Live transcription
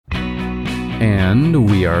And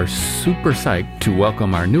we are super psyched to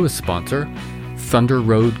welcome our newest sponsor, Thunder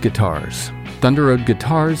Road Guitars. Thunder Road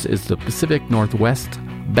Guitars is the Pacific Northwest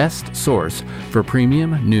best source for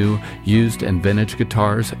premium, new, used, and vintage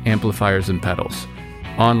guitars, amplifiers, and pedals.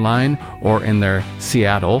 Online or in their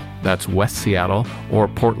Seattle, that's West Seattle, or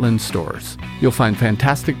Portland stores. You'll find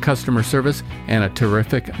fantastic customer service and a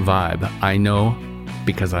terrific vibe. I know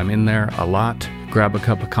because I'm in there a lot. Grab a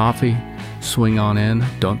cup of coffee, swing on in,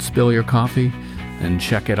 don't spill your coffee, and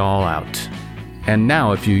check it all out. And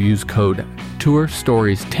now if you use code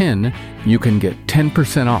TourStories10, you can get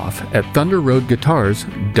 10% off at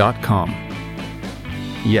thunderroadguitars.com.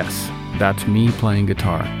 Yes, that's me playing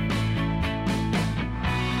guitar.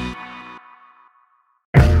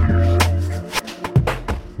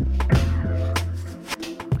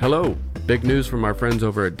 Hello, big news from our friends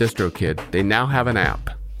over at DistroKid. They now have an app.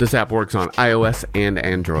 This app works on iOS and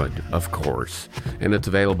Android, of course, and it's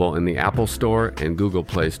available in the Apple Store and Google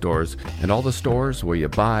Play stores and all the stores where you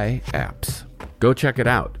buy apps. Go check it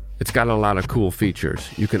out. It's got a lot of cool features.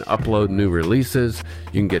 You can upload new releases.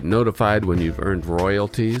 You can get notified when you've earned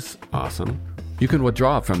royalties. Awesome. You can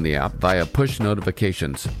withdraw from the app via push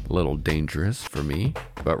notifications. A little dangerous for me,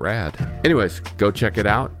 but rad. Anyways, go check it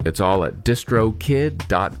out. It's all at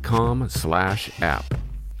distrokid.com/app.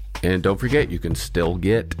 And don't forget, you can still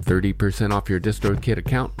get 30% off your DistroKid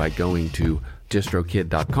account by going to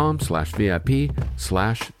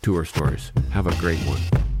distrokid.com/VIP/tour stories. Have a great one.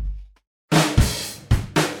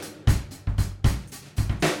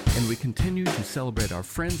 And we continue to celebrate our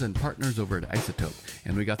friends and partners over at iZotope,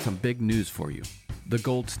 and we got some big news for you. The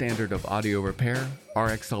gold standard of audio repair,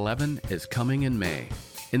 RX11, is coming in May.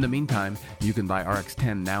 In the meantime, you can buy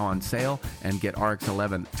RX10 now on sale and get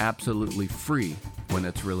RX11 absolutely free when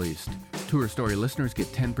it's released. Tour Story listeners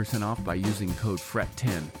get 10% off by using code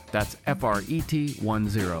FRET10. That's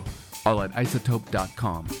FRET10. All at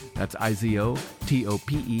iZotope.com. That's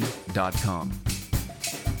IZOTOPE.com.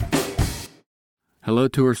 Hello,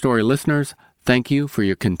 Tour Story listeners. Thank you for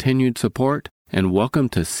your continued support and welcome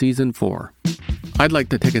to Season 4. I'd like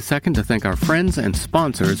to take a second to thank our friends and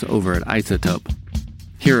sponsors over at iZotope.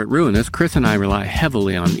 Here at Ruinous, Chris and I rely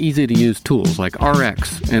heavily on easy-to-use tools like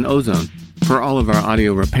RX and Ozone for all of our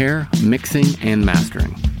audio repair, mixing, and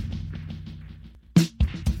mastering.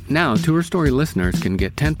 Now, Tour Story listeners can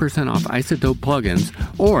get 10% off iZotope plugins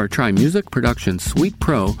or try Music Production Suite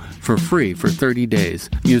Pro for free for 30 days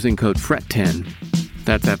using code FRET10.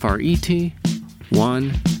 That's FRET10.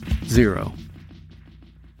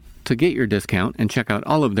 To get your discount and check out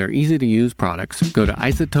all of their easy-to-use products, go to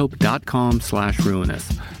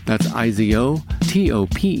iZotope.com/ruinous. That's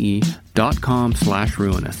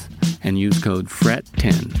IZOTOPE.com/ruinous and use code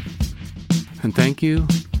FRET10. And thank you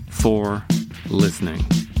for listening.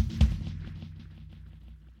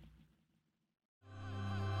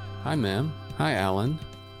 Hi, ma'am. Hi, Alan.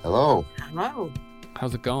 Hello. Hello.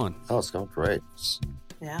 How's it going? Oh, it's going great. It's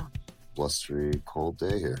Yeah. blustery, cold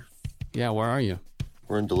day here. Yeah, where are you?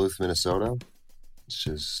 We're in Duluth, Minnesota. It's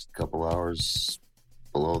just a couple hours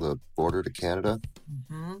below the border to Canada,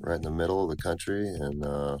 right in the middle of the country. And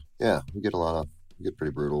we get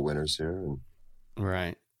pretty brutal winters here. And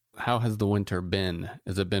Right. How has the winter been?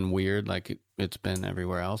 Has it been weird like it's been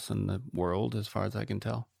everywhere else in the world, as far as I can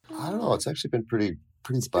tell? I don't know. It's actually been pretty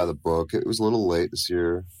by the book. It was a little late this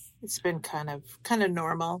year. It's been kind of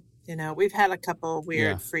normal. You know, we've had a couple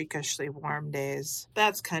weird, Yeah. freakishly warm days.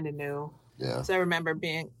 That's kind of new. Yeah. So I remember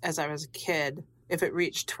as I was a kid, if it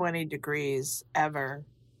reached 20 degrees ever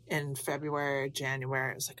in February or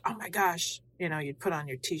January, it was like, oh my gosh, you know, you'd put on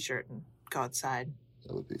your t-shirt and go outside.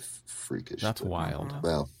 That would be freakish. That's but- wild.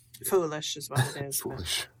 Well, Foolish is what it is.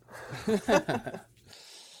 foolish.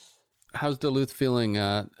 How's Duluth feeling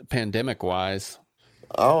pandemic-wise?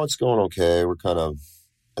 Oh, it's going okay. I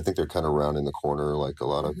think they're kind of rounding the corner like a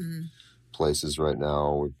lot of places right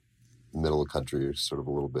now. We're middle of the country, is sort of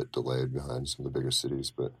a little bit delayed behind some of the bigger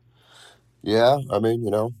cities. But yeah, I mean,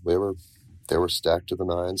 you know, they were stacked to the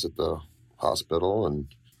nines at the hospital,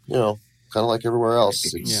 and, you know, kind of like everywhere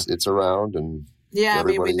else, it's around, and Yeah, I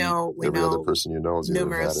mean, we know every other person you know has either had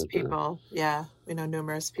numerous it people. Yeah, we know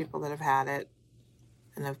numerous people that have had it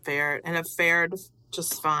and have fared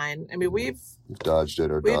just fine. I mean, we've dodged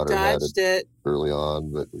it. Our daughter had it early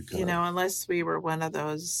on, but we you know, unless we were one of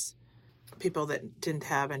those people that didn't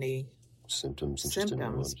have any symptoms.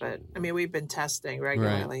 But I mean, we've been testing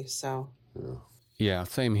regularly, so Yeah,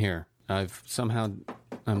 same here. I'm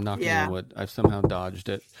knocking on wood. I've somehow dodged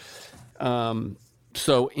it.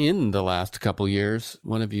 So in the last couple years,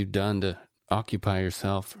 what have you done to occupy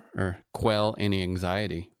yourself or quell any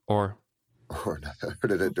anxiety or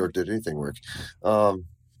did anything work?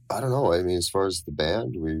 I don't know. I mean, as far as the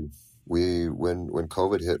band, we when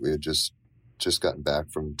COVID hit, we had just gotten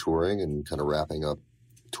back from touring and kind of wrapping up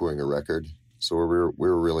touring a record. So we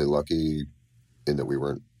were really lucky in that we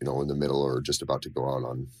weren't, in the middle or just about to go out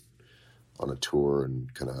on a tour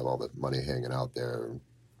and kind of have all that money hanging out there,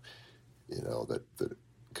 that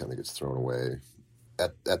kind of gets thrown away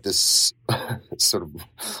at this sort of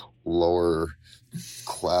lower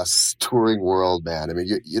class touring world, man. I mean,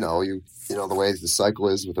 you know the way the cycle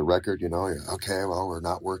is with a record, you're okay, well, we're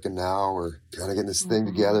not working now. We're kind of getting this thing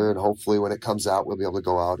together, and hopefully when it comes out, we'll be able to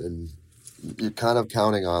go out, and you're kind of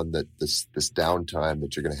counting on that this downtime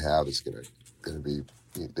that you're going to have is going to be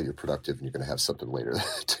that you're productive and you're going to have something later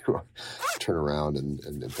to turn around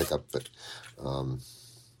and pick up. But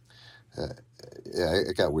yeah,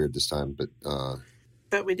 it got weird this time,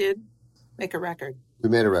 but we did make a record. We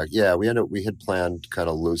made a record. Yeah, we had planned kind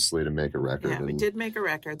of loosely to make a record. Yeah, we did make a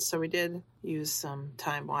record, so we did use some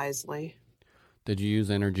time wisely. Did you use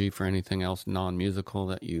energy for anything else non-musical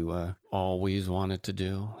that you always wanted to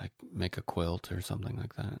do, like make a quilt or something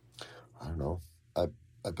like that? I don't know.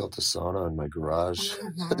 I built a sauna in my garage.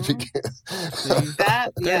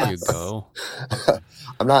 There you go.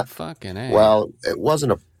 I'm not fucking A. Well, it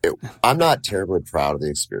wasn't I'm not terribly proud of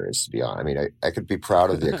the experience, to be honest. I mean, I could be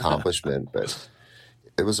proud of the accomplishment, but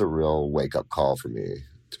it was a real wake-up call for me,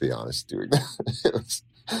 to be honest, doing that.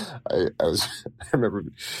 I remember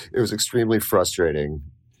it was extremely frustrating.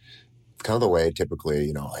 Kind of the way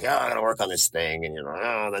typically, like, I got to work on this thing, and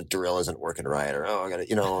that drill isn't working right, or I got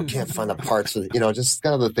to, can't find the parts, just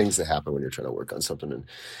kind of the things that happen when you're trying to work on something. And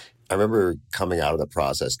I remember coming out of the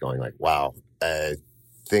process going like, wow, I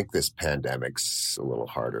think this pandemic's a little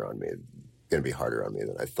harder on me. It's going to be harder on me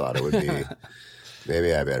than I thought it would be.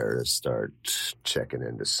 Maybe I better start checking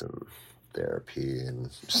into some therapy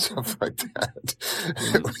and stuff like that.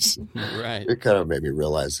 Right. It kind of made me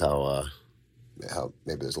realize how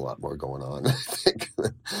maybe there's a lot more going on, I think,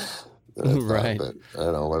 than I thought. Right. But I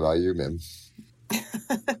don't know. What about you, Mim?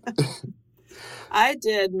 I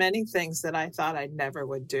did many things that I thought I never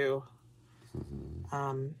would do.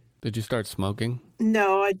 Did you start smoking?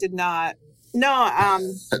 No, I did not. No.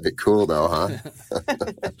 That'd be cool, though, huh?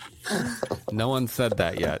 No one said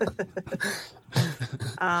that yet.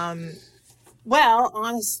 Well,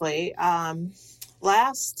 honestly,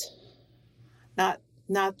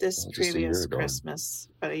 not this previous Christmas,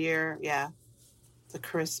 but the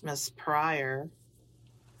Christmas prior,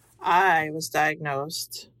 I was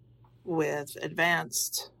diagnosed with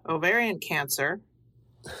advanced ovarian cancer,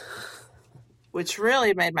 which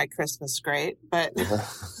really made my Christmas great. But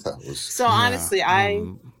so honestly,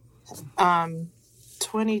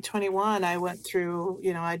 2021, I went through,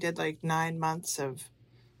 I did like 9 months of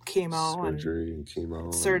surgery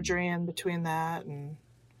in between that, and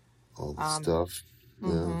all the stuff.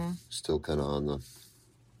 Yeah, still kind of on the.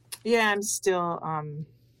 Yeah, I'm still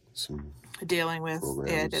some dealing with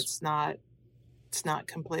programs. it. It's not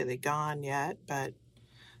completely gone yet, but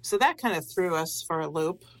so that kind of threw us for a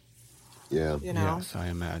loop. Yeah. Yes, I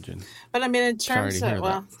imagine. But I mean, in terms of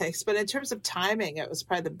thanks. But in terms of timing, it was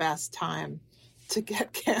probably the best time to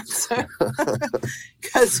get cancer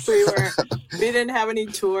because we didn't have any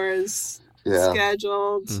tours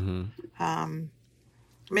scheduled.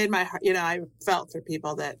 Made my heart, I felt for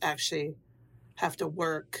people that actually have to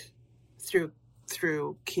work through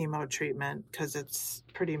chemo treatment because it's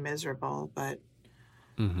pretty miserable, but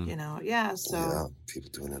so people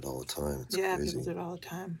doing it all the time. It's crazy. People do it all the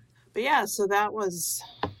time. But so that was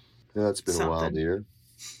it's been something. A wild year.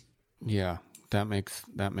 Yeah, that makes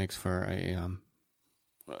for a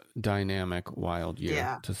dynamic, wild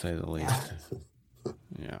year, to say the least.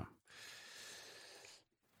 Yeah.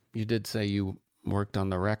 You did say you worked on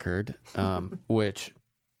the record, which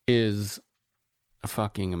is a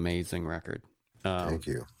fucking amazing record. Thank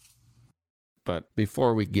you. But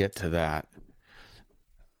before we get to that,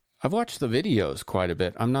 I've watched the videos quite a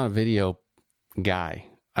bit. I'm not a video guy.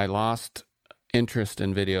 I lost interest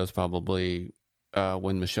in videos probably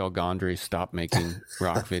when Michel Gondry stopped making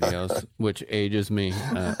rock videos, which ages me,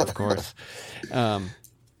 of course.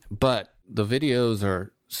 But the videos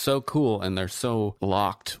are so cool and they're so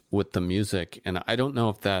locked with the music. And I don't know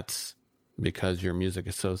if that's because your music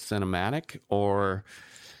is so cinematic, or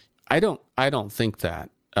I don't think that.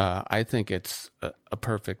 I think it's a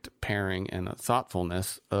perfect pairing and a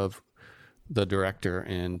thoughtfulness of the director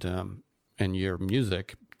and your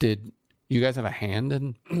music. Did you guys have a hand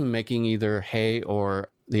in making either Hey or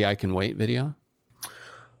the I Can Wait video?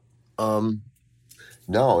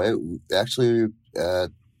 No, it actually,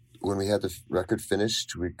 when we had the record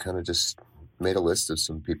finished, we kind of just made a list of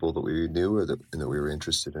some people that we knew and that we were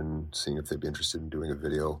interested in, seeing if they'd be interested in doing a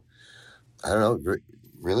video. I don't know.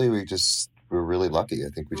 Really, we were really lucky. I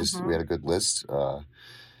think we had a good list.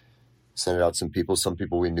 Sent it out some people. Some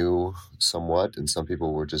people we knew somewhat, and some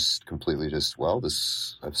people were just completely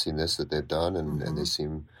I've seen this that they've done, and they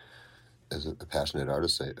seem, as a passionate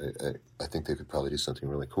artist, I think they could probably do something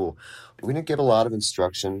really cool. We didn't give a lot of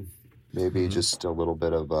instruction, maybe just a little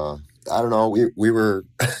bit of, I don't know, we were,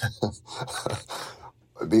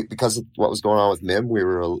 because of what was going on with MIM, we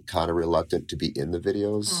were kind of reluctant to be in the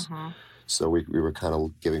videos. So we were kind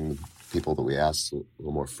of giving people that we asked a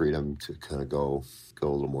little more freedom to kind of go a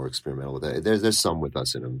little more experimental with it. There's some with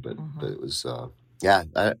us in them, but it was, I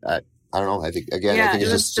don't know. I think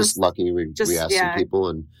it's just lucky. We asked some people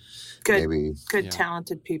and good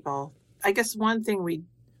talented people. I guess one thing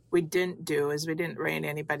we didn't do is we didn't rein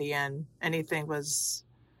anybody in. Anything was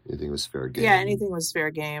fair game. Yeah, anything was fair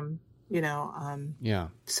game,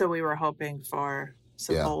 So we were hoping for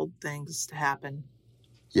some bold things to happen.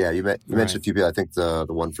 Yeah, you mentioned a few people. I think the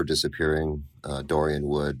one for disappearing, Dorian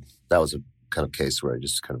Wood, that was a kind of case where I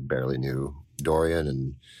just kind of barely knew Dorian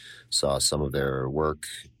and saw some of their work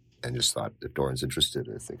and just thought, if Dorian's interested,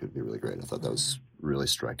 I think it'd be really great. I thought that was a really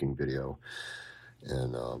striking video.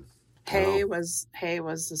 And Hay was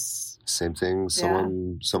this same thing.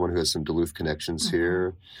 Someone who has some Duluth connections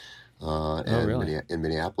here, in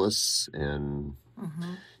Minneapolis, and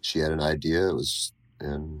she had an idea.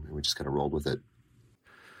 And we just kind of rolled with it.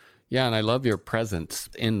 Yeah, and I love your presence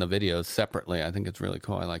in the videos separately. I think it's really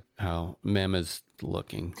cool. I like how Mim is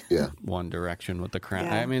looking one direction with the crown.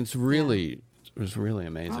 I mean, it was really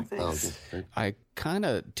amazing. I kind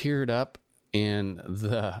of teared up in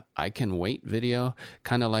the I Can Wait video,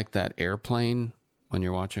 kind of like that airplane when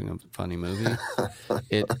you're watching a funny movie.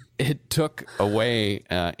 It took away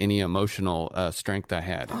any emotional strength I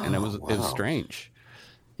had, and it was strange.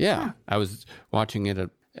 Yeah, I was watching it at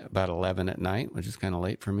about 11 at night, which is kind of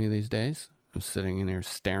late for me these days. I'm sitting in here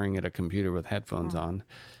staring at a computer with headphones on.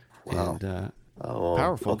 Wow. And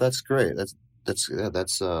powerful. Well, that's great. That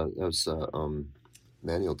was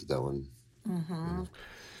Manuel did that one.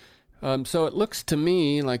 So it looks to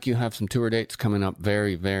me like you have some tour dates coming up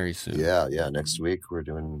very, very soon. Yeah. Next week we're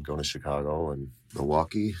going to Chicago and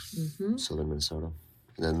Milwaukee, southern Minnesota,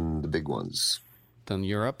 and then the big ones. Then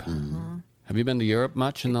Europe. Have you been to Europe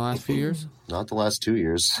much in the last few years? Not the last 2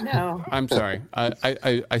 years. No. I'm sorry.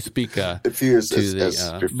 I speak a few years to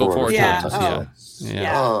the before times.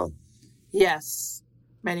 Yeah. Yes.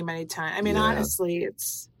 Many, many times. I mean, honestly,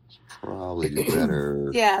 it's probably better.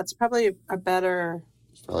 Yeah, it's probably a better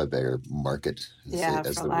market.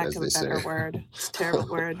 For lack of a better word. It's a terrible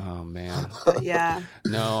word. Oh, man. But yeah.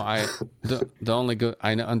 No, the only good,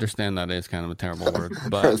 I understand that is kind of a terrible word,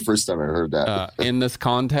 but the first time I heard that. In this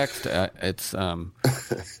context, it's, it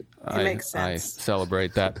makes sense. I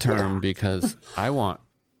celebrate that term because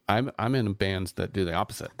I'm in bands that do the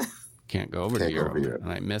opposite. Can't go over to Europe,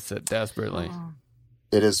 and I miss it desperately.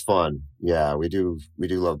 It is fun. Yeah, we do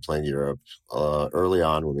love playing Europe. Early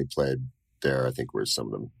on when we played there, I think were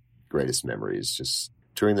some of the greatest memories. Just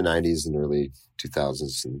touring the 90s and early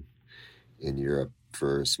 2000s in Europe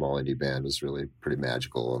for a small indie band was really pretty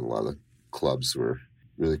magical. And a lot of the clubs were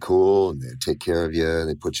really cool, and they'd take care of you, and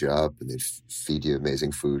they'd put you up, and they'd feed you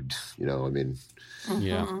amazing food. You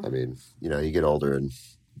get older and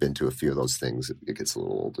been to a few of those things, it gets a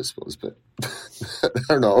little old, I suppose, but I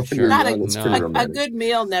don't know. Sure. A good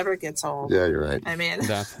meal never gets old. Yeah, you're right. I mean,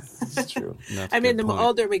 that's true. I mean, the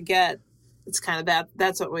older we get, it's kind of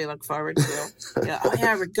that's what we look forward to.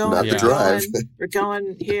 We're going. Not the drive. We're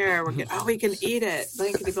going here. We can eat it.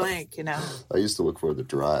 Blankety blank. I used to look forward to the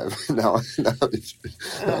drive. now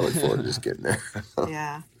I look forward to just getting there.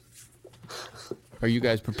 Yeah. Are you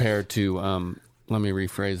guys prepared to? Let me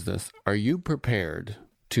rephrase this. Are you prepared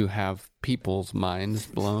to have people's minds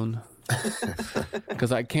blown?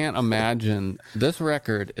 Because I can't imagine. This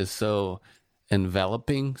record is so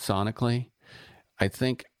enveloping sonically. I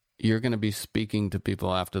think you're going to be speaking to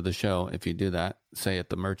people after the show if you do that, say at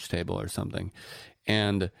the merch table or something,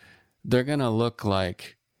 and they're going to look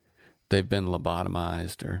like they've been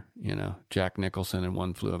lobotomized or, Jack Nicholson in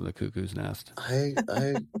One Flew Over the Cuckoo's Nest.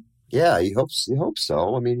 You hope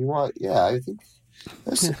so. I mean, I think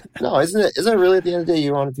isn't it really at the end of the day,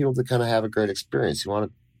 you want people to kind of have a great experience. You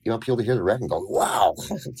want people to hear the record and go, wow,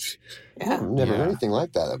 I've never heard anything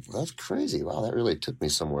like that. That's crazy. Wow, that really took me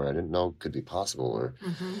somewhere I didn't know could be possible. Or,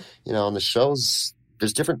 on the shows,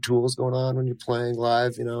 there's different tools going on when you're playing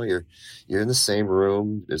live. You're in the same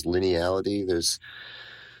room. There's lineality.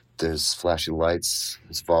 There's flashy lights.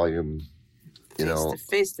 There's volume.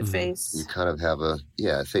 face to face. You kind of have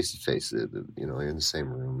face to face. You're in the same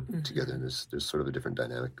room together, and there's sort of a different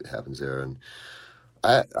dynamic that happens there. And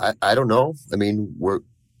I don't know. I mean,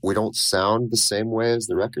 we don't sound the same way as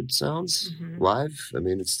the record sounds live. I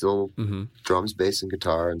mean, it's still drums, bass, and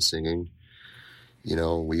guitar and singing.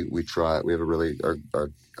 We try. We have a really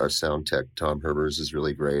our sound tech Tom Herbers is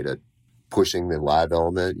really great at pushing the live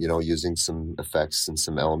element. Using some effects and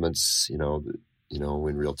some elements.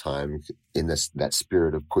 In real time, in that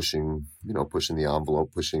spirit of pushing the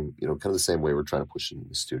envelope, pushing, kind of the same way we're trying to push in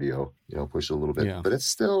the studio, push it a little bit. Yeah. But it's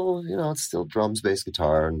still, it's still drums, bass,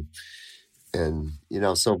 guitar, and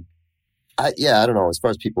so I don't know. As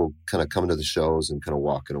far as people kind of coming to the shows and kind of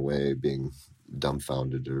walking away being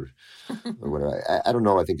dumbfounded or whatever, I don't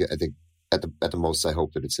know. I think at the most, I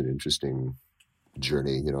hope that it's an interesting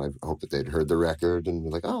journey. I hope that they'd heard the record and be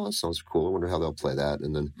like, oh, that sounds cool. I wonder how they'll play that,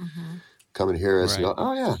 and then. Come and hear us and go,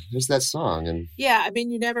 oh, yeah, there's that song. And yeah, I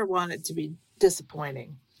mean, you never want it to be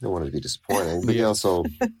disappointing. You don't want it to be disappointing, but you also,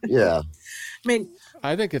 yeah.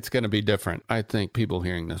 I think it's going to be different. I think people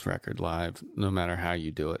hearing this record live, no matter how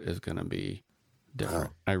you do it, is going to be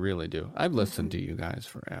different. I really do. I've listened to you guys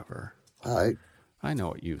forever. I know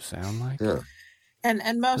what you sound like. Yeah.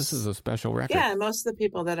 And most... This is a special record. Yeah, most of the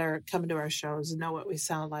people that are coming to our shows know what we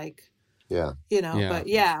sound like. Yeah. But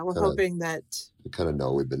we're hoping that... We kind of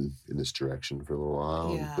know we've been in this direction for a little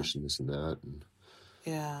while and pushing this and that. And,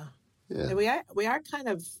 yeah. And we are kind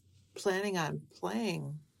of planning on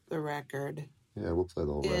playing the record. Yeah, we'll play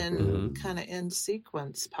the whole record. Kind of in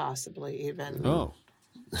sequence, possibly even. Oh.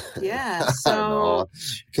 Yeah, so...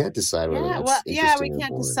 Can't decide whether we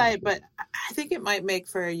can't decide, but I think it might make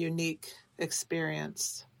for a unique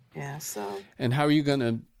experience. Yeah, so... And how are you going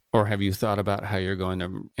to... Or have you thought about how you're going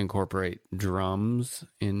to incorporate drums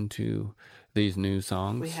into these new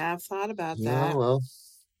songs? We have thought about that. Yeah, well,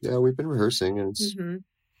 we've been rehearsing, and it's,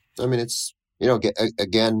 I mean, it's,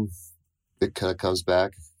 again, it kind of comes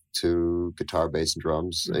back to guitar, bass, and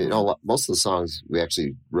drums. Most of the songs, we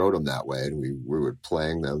actually wrote them that way, and we were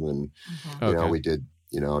playing them, and, we did,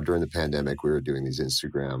 during the pandemic, we were doing these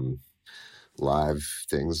Instagram live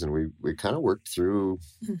things, and we kind of worked through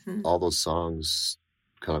all those songs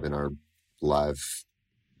kind of in our live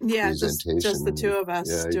presentation. Just the two of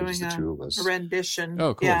us doing a rendition.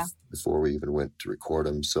 Oh, cool. Yeah. Before we even went to record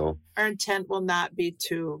them. So our intent will not be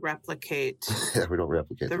to replicate we don't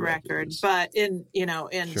replicate the record, but in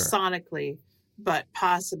sonically, but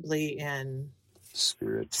possibly in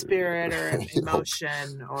spirit or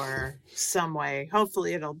emotion or some way.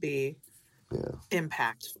 Hopefully it'll be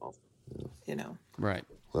impactful, Right.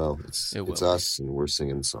 Well, it's us, and we're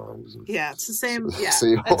singing songs. And it's the same. Yeah, so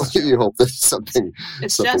you hope that something.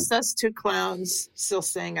 It's just us two clowns still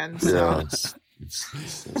singing. So. Yeah.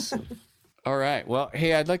 It's All right. Well,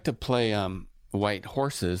 hey, I'd like to play White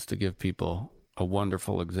Horses to give people a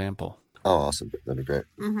wonderful example. Oh, awesome! That'd be great.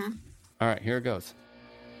 Mm-hmm. All right, here it goes.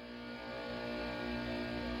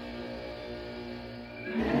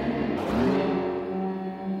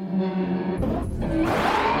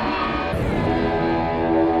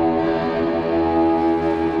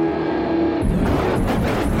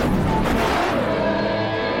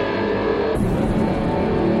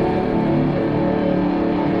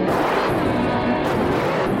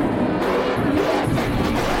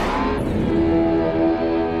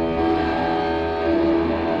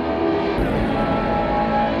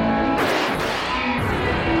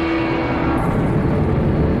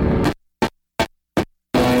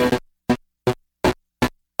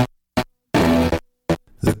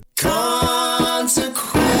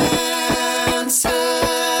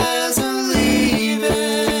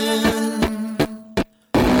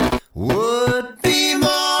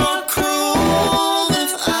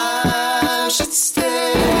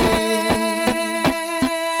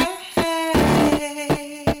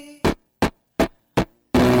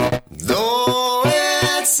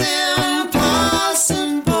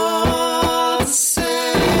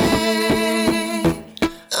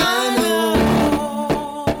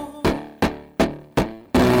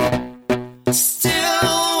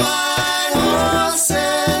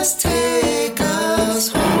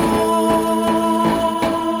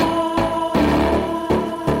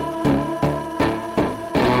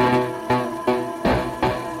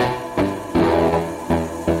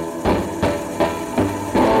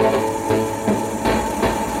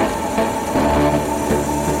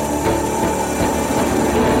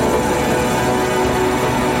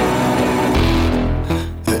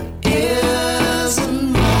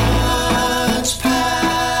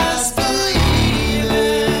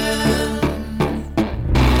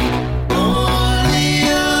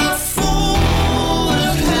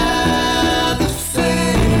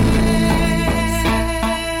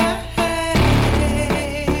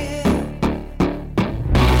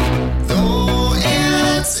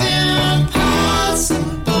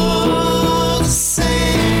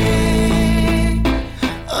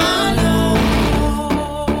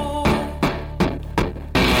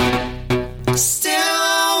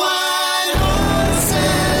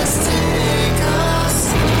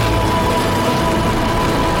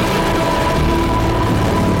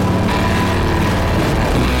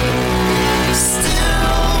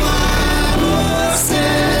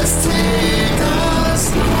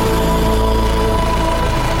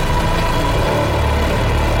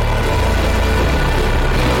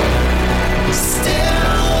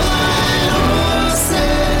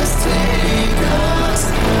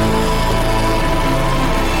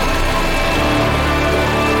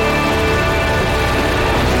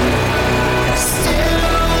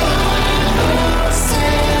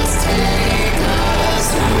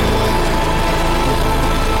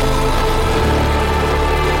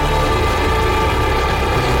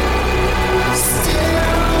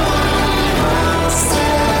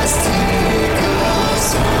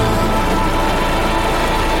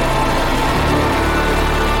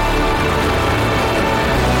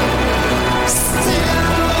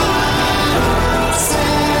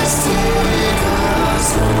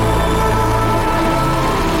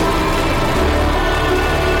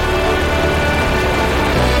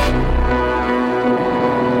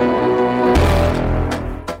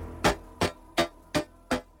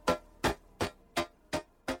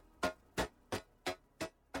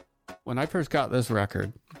 When I first got this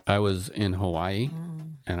record, I was in Hawaii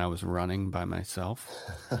and I was running by myself.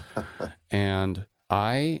 And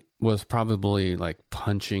I was probably like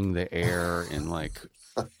punching the air and like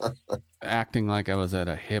acting like I was at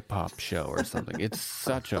a hip hop show or something. It's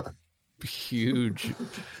such a huge,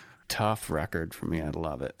 tough record for me. I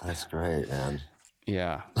love it. That's great, man.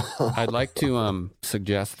 Yeah. I'd like to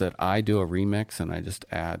suggest that I do a remix and I just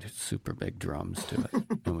add super big drums to it.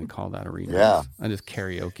 And we call that a remix. Yeah. I just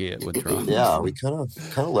karaoke it with drums. Yeah, we kind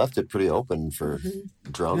of left it pretty open for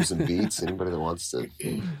drums and beats. Anybody that wants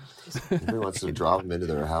to drop them into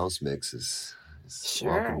their house mix is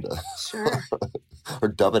welcome to or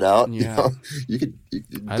dub it out. Yeah. You could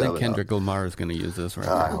I think Kendrick Lamar is going to use this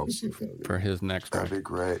record I hope so. for his next record. That'd be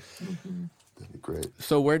great. That'd be great.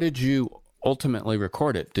 So where did you ultimately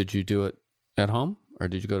record it? Did you do it at home or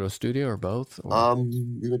did you go to a studio or both? Or?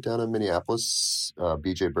 We went down to Minneapolis.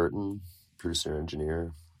 BJ Burton, producer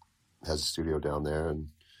engineer, has a studio down there,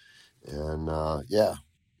 and at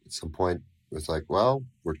some point it was like, well,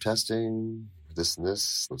 we're testing this and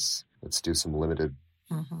this. Let's do some limited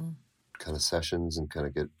kind of sessions and kind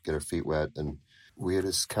of get our feet wet. And we had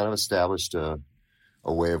just kind of established a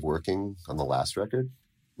way of working on the last record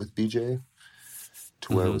with BJ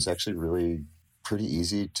to where it was actually really pretty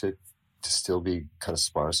easy to still be kind of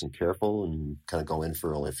sparse and careful and kind of go in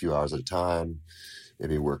for only a few hours at a time,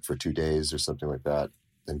 maybe work for 2 days or something like that,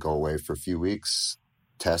 then go away for a few weeks,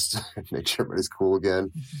 test, make sure everybody's cool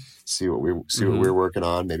again, see what we're working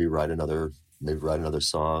on, maybe write another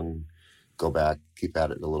song, go back, keep at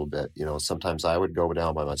it a little bit. You know, sometimes I would go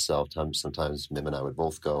down by myself, sometimes Mim and I would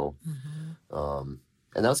both go. And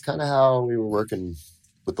that was kind of how we were working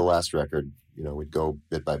with the last record. You know, we'd go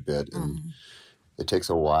bit by bit, and it takes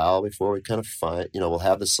a while before we kind of find, you know, we'll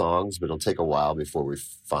have the songs, but it'll take a while before we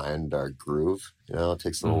find our groove. You know, it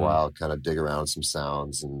takes a little while to kind of dig around some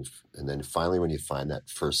sounds, and then finally when you find that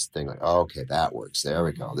first thing, like, oh, okay, that works. There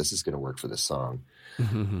we go. This is going to work for this song.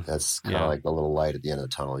 That's kind of like the little light at the end of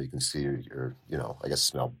the tunnel. You can see your, you know, I guess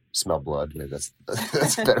smell blood. Maybe that's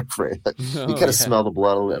a better phrase. You kind of smell the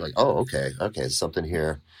blood a little bit, like, oh, okay, something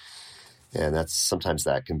here. And sometimes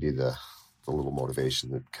that can be the little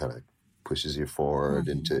motivation that kind of pushes you forward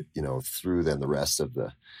into, you know, through then the rest of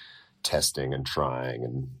the testing and trying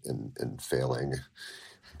and failing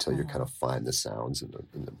until you kind of find the sounds and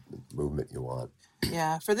the movement you want.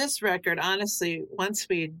 Yeah, for this record, honestly, once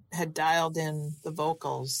we had dialed in the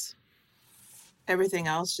vocals, everything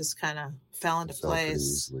else just kind of fell into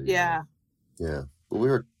place. Easily, yeah. Well, we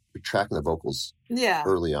were tracking the vocals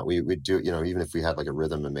early on. We do, you know, even if we had like a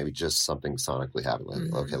rhythm and maybe just something sonically happened,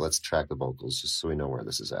 like, okay, let's track the vocals just so we know where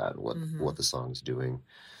this is at and what the song's doing.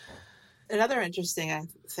 Another interesting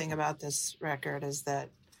thing about this record is that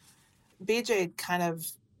BJ kind of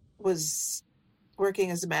was working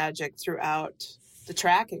his magic throughout the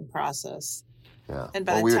tracking process. Yeah. And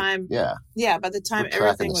by the time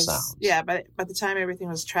everything was sounds. by the time everything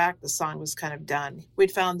was tracked, the song was kind of done.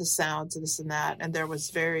 We'd found the sounds of this and that, and there was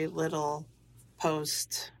very little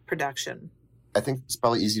post production. I think it's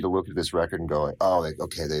probably easy to look at this record and go, oh,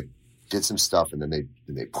 okay, they did some stuff, and then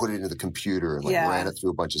they put it into the computer and ran it through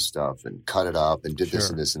a bunch of stuff and cut it up and did this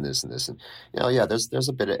and this and this and this, and you know, there's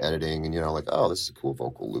a bit of editing, and you know, like, oh, this is a cool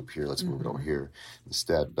vocal loop here, let's move it over here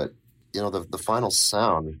instead. But you know, the final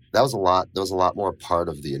sound, that was a lot more part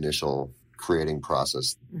of the initial creating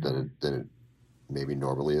process than it maybe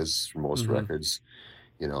normally is for most records.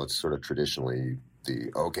 You know, it's sort of traditionally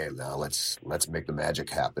now let's make the magic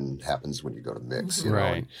happens when you go to mix, you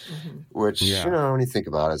know, which, you know, when you think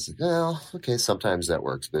about it, it's like, well, okay, sometimes that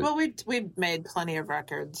works, but we made plenty of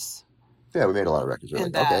records. Yeah, we made a lot of records. We're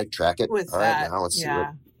like, okay, track it. All right, now let's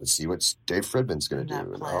see what Dave Fridman's going to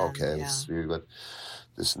do. Let's see what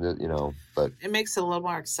this and that, you know, but it makes it a little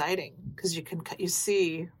more exciting because you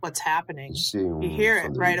see what's happening. You hear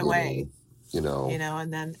it right away. You know,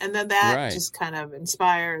 and then that just kind of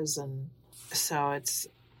inspires, and so it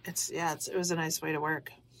was a nice way to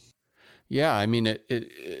work. Yeah, I mean,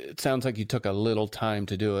 it sounds like you took a little time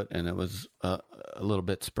to do it, and it was a little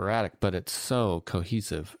bit sporadic, but it's so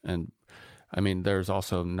cohesive. And I mean, there's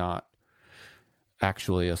also not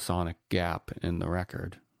actually a sonic gap in the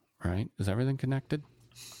record, right? Is everything connected?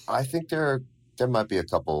 I think there might be a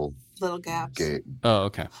couple little gaps. Oh,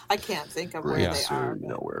 okay. I can't think of where they are. You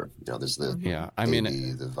know, where, you know, there's the I mean,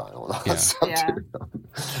 the vinyl and all that stuff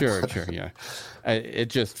too. Sure, yeah. It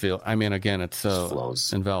just feels, I mean, again, it's so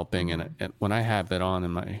enveloping, and when I have it on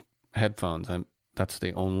in my headphones, that's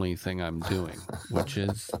the only thing I'm doing, which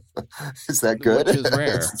is is that good? Which is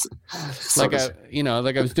rare.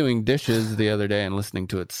 Like I was doing dishes the other day and listening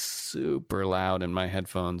to it super loud in my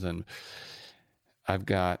headphones, and I've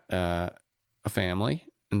got a family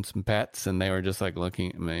and some pets, and they were just like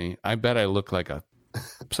looking at me. I bet I look like a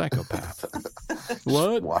psychopath.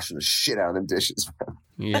 What? Washing the shit out of them dishes.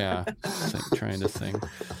 Yeah, like trying to sing.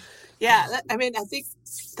 Yeah, I mean, I think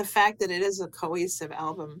the fact that it is a cohesive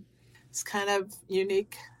album is kind of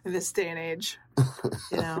unique in this day and age.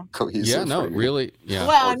 You know? Cohesive. Yeah, no, really. Yeah.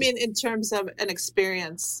 Well, I mean, in terms of an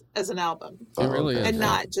experience as an album, it really is. and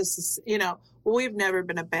not just, you know, we've never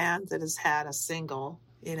been a band that has had a single,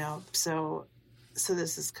 you know, so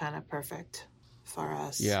this is kind of perfect for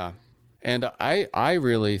us. Yeah. And I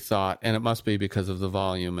really thought, and it must be because of the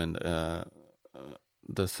volume and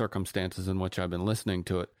the circumstances in which I've been listening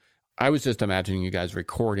to it, I was just imagining you guys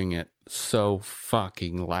recording it so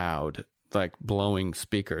fucking loud, like blowing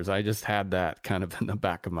speakers. I just had that kind of in the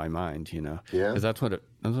back of my mind, you know? Yeah. Because that's what it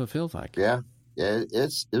feels like. Yeah. Yeah,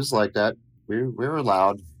 it was like that. We were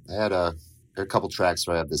loud. I had there are a couple tracks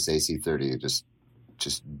where I have this AC30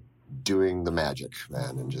 just doing the magic,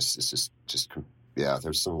 man, and it's just yeah.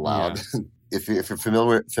 There's some loud. Yeah. If you're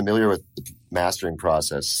familiar with the mastering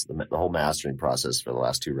process, the whole mastering process for the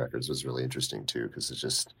last two records was really interesting too, because it's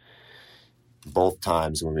just both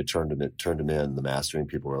times when we turned them in, the mastering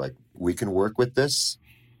people were like, "We can work with this,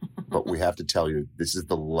 but we have to tell you this is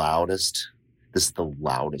the loudest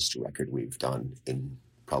record we've done in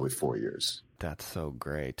probably 4 years." That's so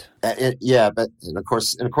great. Yeah, but of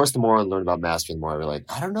course, the more I learn about mastering, the more I'm like,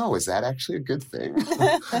 I don't know, is that actually a good thing?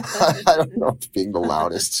 I don't know if being the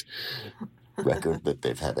loudest record that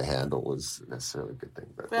they've had to handle was necessarily a good thing.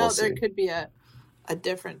 But well, there could be a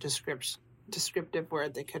different descriptive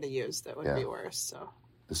word they could have used that would be worse. So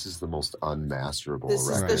this is the most unmasterable this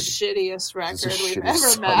record. This is the shittiest record we've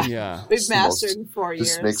ever made. Yeah. We've mastered in 4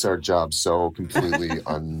 years. This makes our job so completely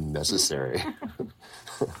unnecessary.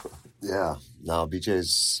 Yeah. No,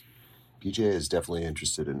 BJ is definitely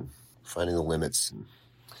interested in finding the limits and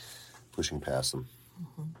pushing past them.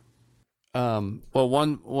 Well,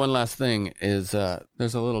 one last thing is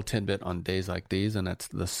there's a little tidbit on Days Like These, and that's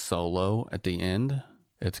the solo at the end.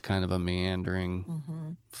 It's kind of a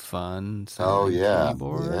meandering, fun sounding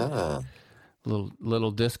keyboard. Yeah.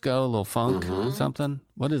 Little disco, little funk, something.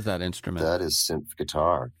 What is that instrument? That is synth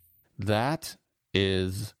guitar. That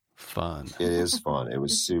is fun. It is fun. It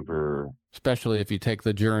was super. Especially if you take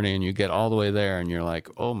the journey and you get all the way there and you're like,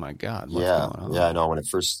 oh my God, what's going on? Yeah, I know. When it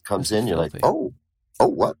first comes in, you're like, oh,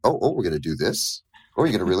 what? Oh, we're going to do this? Oh,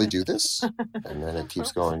 you're going to really do this? And then it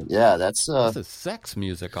keeps going. Yeah, that's... This is sex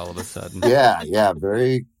music all of a sudden. Yeah,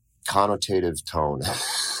 very connotative tone.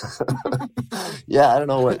 Yeah, I don't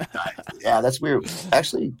know what... Yeah, that's weird.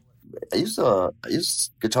 Actually, I used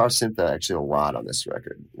guitar synth actually a lot on this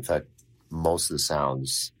record. In fact, most of the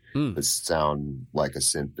sounds... that sound like a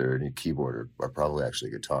synth or a keyboard are probably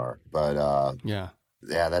actually guitar. But yeah,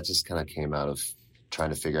 that just kind of came out of trying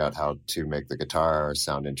to figure out how to make the guitar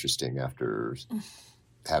sound interesting after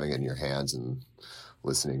having it in your hands and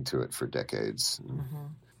listening to it for decades.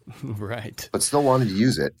 Right. But still wanted to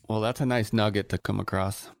use it. Well, that's a nice nugget to come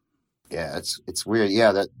across. Yeah, it's weird.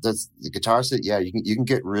 Yeah, that's the guitar set. Yeah, you can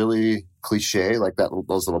get really cliche like that.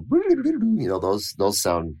 Those little, you know, those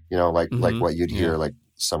sound, you know, like what you'd hear like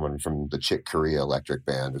someone from the Chick Corea Electric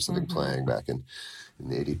Band or something playing back in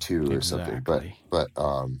 '82 or something. But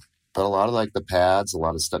a lot of like the pads, a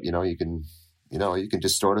lot of stuff, you can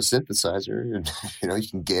distort a synthesizer and, you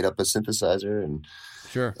can gate up a synthesizer and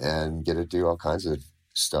and get it to do all kinds of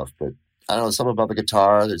stuff. But I don't know, something about the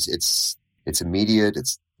guitar, it's immediate.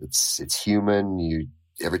 It's human.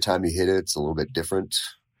 Every time you hit it, it's a little bit different.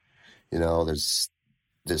 There's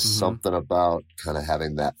something about kind of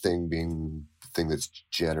having that thing being the thing that's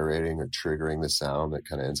generating or triggering the sound that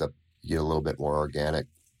kind of ends up, you get a little bit more organic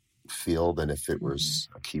feel than if it was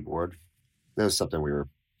a keyboard. That was something we were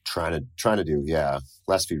trying to do. Yeah.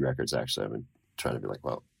 Last few records, actually, I've been trying to be like,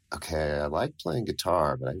 well, okay, I like playing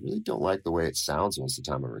guitar, but I really don't like the way it sounds most of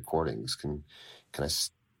the time on recordings. Can I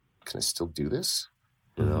still do this?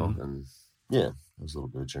 And yeah, it was a little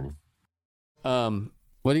bit of a journey.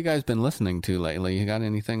 What have you guys been listening to lately? You got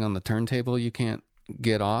anything on the turntable you can't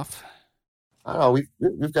get off? I don't know.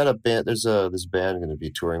 We've got a band. There's this band going to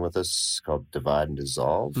be touring with us called Divide and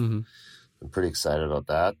Dissolve. I'm pretty excited about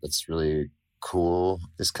that. That's really cool.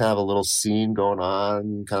 There's kind of a little scene going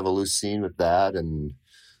on, kind of a loose scene with that, and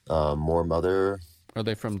More Mother. Are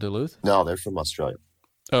they from Duluth? No, they're from Australia.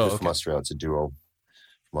 Oh, they're from Australia. It's a duo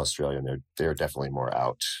from Australia, and they're definitely more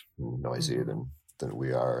out and noisy than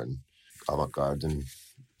we are, and avant-garde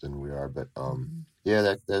than we are. But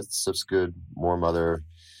yeah, that stuff's good. More Mother.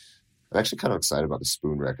 I'm actually kind of excited about the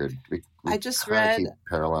Spoon record. I just read, keep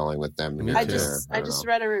paralleling with them. I just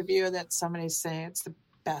read a review that somebody's saying it's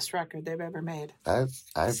best record they've ever made. I've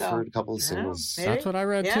So, heard a couple of I don't know, singles. maybe? That's what I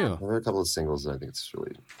read Yeah. too. I've heard a couple of singles, and I think it's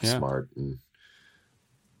really Yeah. smart. And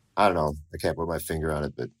I don't know. I can't put my finger on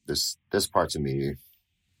it, but there's parts of me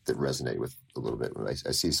that resonate with a little bit when I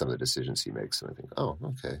see some of the decisions he makes, and I think, oh,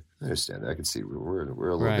 okay, I understand that. I can see we're a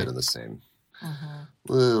little Right. bit in the same, Mhm.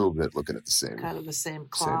 little bit looking at the same Kind of the same same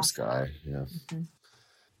cloth. sky. Yeah, Mhm.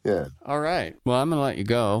 yeah. All right. Well, I'm going to let you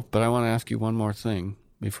go, but I want to ask you one more thing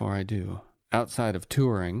before I do. Outside of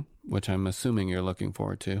touring, which I'm assuming you're looking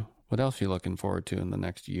forward to, what else are you looking forward to in the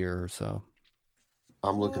next year or so?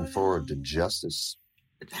 I'm looking forward to Justice.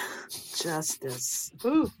 Justice.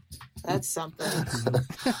 Ooh, that's something.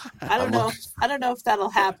 I don't know. I don't know if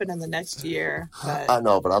that'll happen in the next year, I but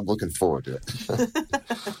know, but I'm looking forward to it.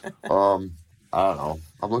 I don't know.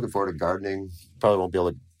 I'm looking forward to gardening. Probably won't be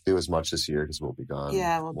able to do as much this year because we'll be gone.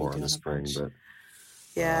 Yeah, we'll be more in doing the a spring. bunch. But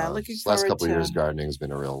yeah, looking this last forward couple to. of years, gardening has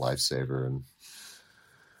been a real lifesaver, and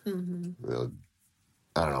Mhm. really,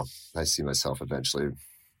 I don't know. I see myself eventually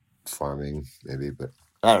farming, maybe, but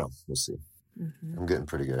I don't know. We'll see. Mhm. I'm getting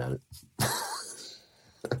pretty good at it.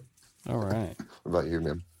 All right. What about you,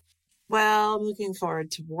 man? Well, I'm looking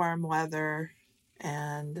forward to warm weather,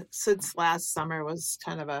 and since last summer was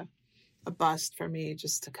kind of a bust for me,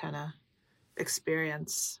 just to kind of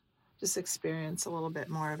experience a little bit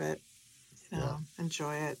more of it,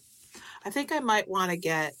 enjoy it. I think I might want to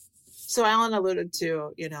get, so Alan alluded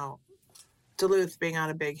to, Duluth being on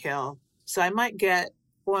a big hill. So I might get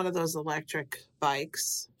one of those electric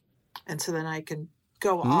bikes. And so then I can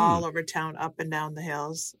go all over town, up and down the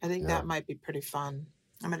hills. I think that might be pretty fun.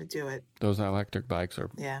 I'm going to do it. Those electric bikes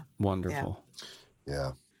are wonderful.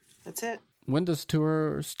 Yeah. That's it. When does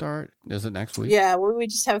tour start? Is it next week? Yeah, well, we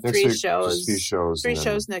just have Next three week, shows. just a few shows. Three and then-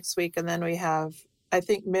 shows next week, and then we have, I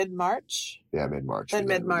think, mid-March. Yeah, mid-March. Then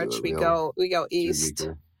mid-March we go east.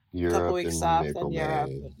 Europe couple weeks off, April, then Europe.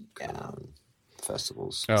 May, and- kind Yeah. of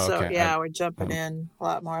festivals. Oh, So okay. yeah, we're jumping in a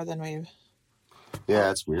lot more than we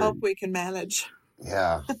Yeah, it's weird. hope we can manage.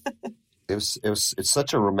 Yeah. It's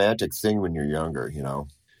such a romantic thing when you're younger, I know.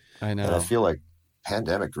 And I feel like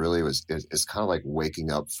pandemic really is kind of like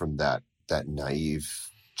waking up from that naive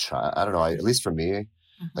child. I don't know. At least for me,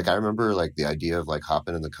 like I remember like the idea of like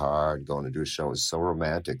hopping in the car and going to do a show was so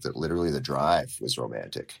romantic that literally the drive was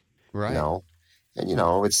romantic. Right. And it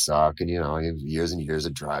would suck, and years and years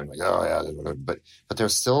of driving, like, oh yeah, but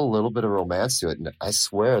there's still a little bit of romance to it, and I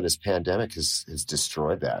swear this pandemic has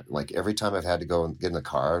destroyed that. Like every time I've had to go and get in the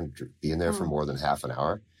car and be in there for more than half an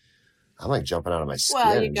hour, I'm like jumping out of my skin.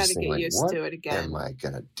 Well, you and got just to thinking, get like, used what to it again. am I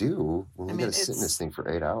gonna do when we gotta sit in it's- this thing for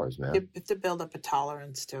 8 hours, man? You have to build up a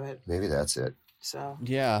tolerance to it. Maybe that's it. So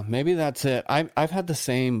Yeah, maybe that's it. I've had the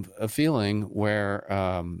same feeling where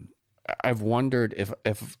I've wondered if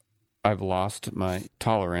I've lost my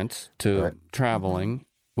tolerance to traveling,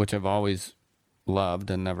 which I've always loved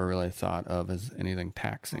and never really thought of as anything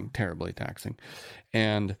terribly taxing.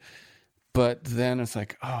 But then it's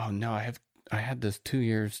like, oh no, I had this 2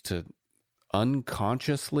 years to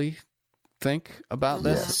unconsciously think about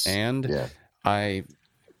this, Yes. and Yeah. I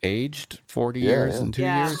aged 40 Yeah, years yeah. in 2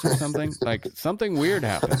 Yeah. years or something. Like something weird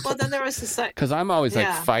happened. well, then there was the Because I'm always like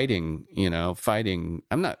Yeah. fighting.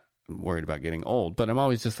 I'm not worried about getting old, but I'm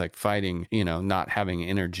always just like fighting, not having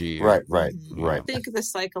energy. Right. I think the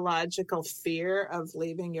psychological fear of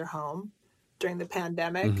leaving your home during the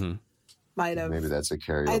pandemic Hmm. might have. Maybe that's a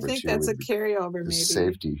carryover. I think too. that's a carryover. The Maybe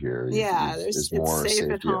safety here. Yeah, there's it's more safe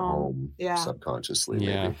safety at home. Yeah. subconsciously.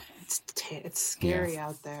 Yeah. Maybe. it's scary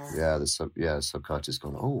out there. Yeah, the subconscious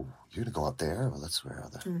going, oh, you're gonna go out there? Well, that's where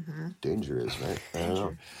the Mm-hmm. danger is, right? I don't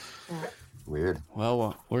know. Yeah. Weird.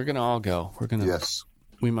 Well, we're gonna all go. We're gonna. Yes.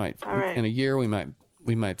 We might. All right. In a year, we might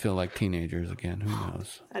feel like teenagers again. Who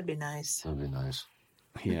knows? That'd be nice. That'd be nice.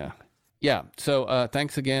 Yeah. Yeah. So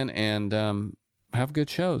thanks again, and have good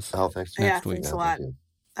shows. Oh, thanks. Yeah, next week. thanks a lot. Thank you.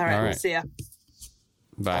 All right, All we'll right. see ya.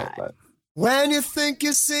 Bye. Bye. When you think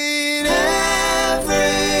you've seen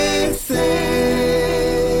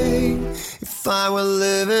everything, if I were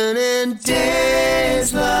living in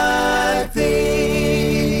days like these,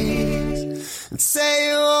 and say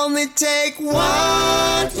you only take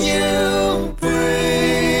what you bring,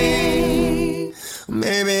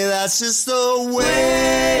 maybe that's just the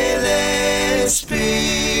way they speak.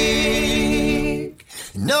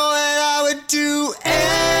 Know that I would do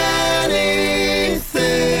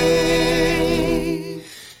anything.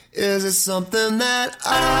 Is it something that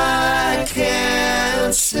I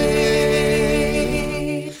can't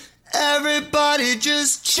see? Everybody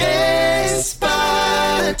just chased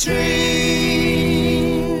by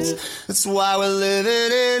dreams. That's why we're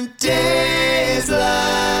living in days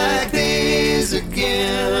like these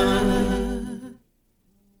again.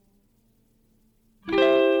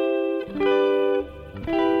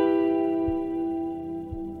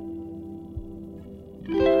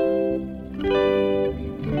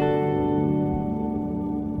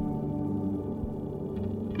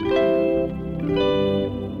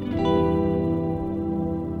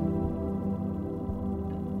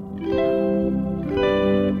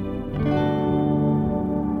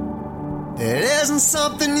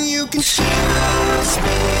 something you can choose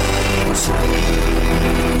between.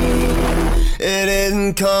 It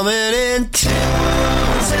isn't coming in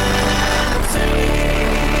twos and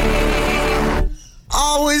threes.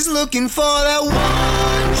 Always looking for that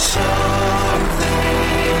one sure thing.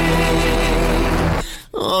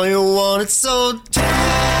 Oh, you want it so desperately.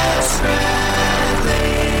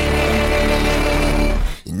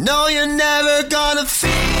 You know you're never gonna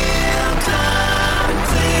feel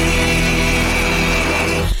complete.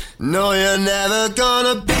 No, you're never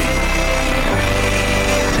gonna be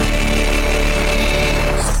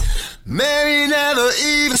released. Maybe never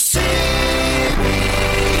even see me.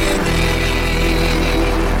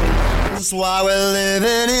 That's why we're living.